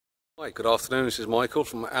Hi, good afternoon, this is Michael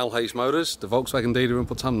from Hayes Motors, the Volkswagen dealer in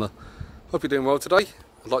Portumna. Hope you're doing well today.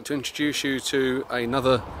 I'd like to introduce you to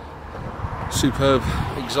another superb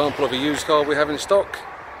example of a used car we have in stock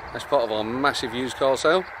as part of our massive used car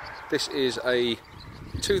sale. This is a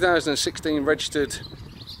 2016 registered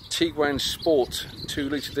Tiguan Sport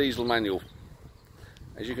 2-litre diesel manual.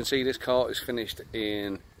 As you can see, this car is finished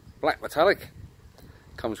in black metallic,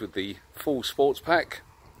 comes with the full sports pack,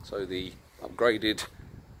 so the upgraded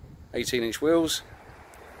 18-inch wheels,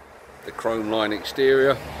 the chrome line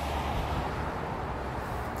exterior,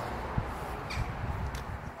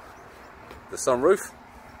 the sunroof.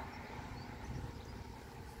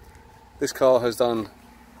 This car has done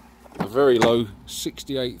a very low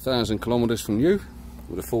 68,000 kilometers from new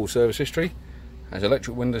with a full service history. Has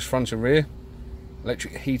electric windows front and rear,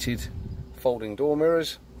 electric heated folding door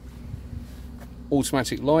mirrors,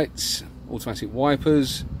 automatic lights, automatic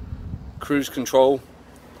wipers, cruise control,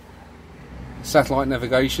 satellite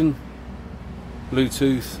navigation,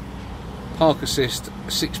 Bluetooth, park assist,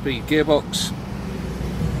 6-speed gearbox,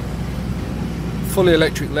 fully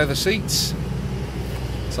electric leather seats,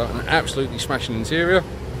 so an absolutely smashing interior.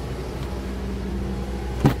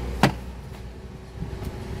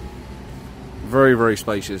 Very, very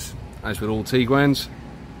spacious, as with all Tiguans.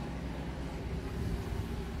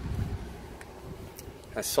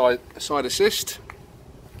 Has side assist,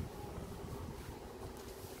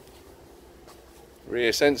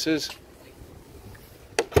 rear sensors,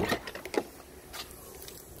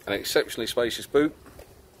 an exceptionally spacious boot,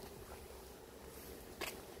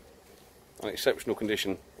 an exceptional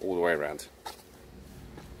condition all the way around.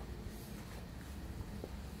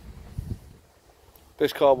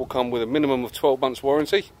 This car will come with a minimum of 12 months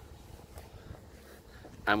warranty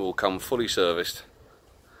and will come fully serviced.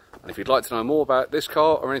 And if you'd like to know more about this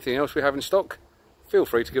car or anything else we have in stock, feel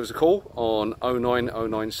free to give us a call on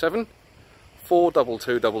 09097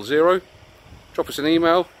 42200. Drop us an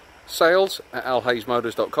email,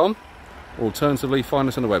 sales@alhaysmotors.com, or alternatively find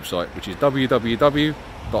us on the website, which is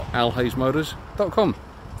www.alhaysmotors.com.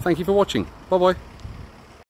 Thank you for watching. Bye bye.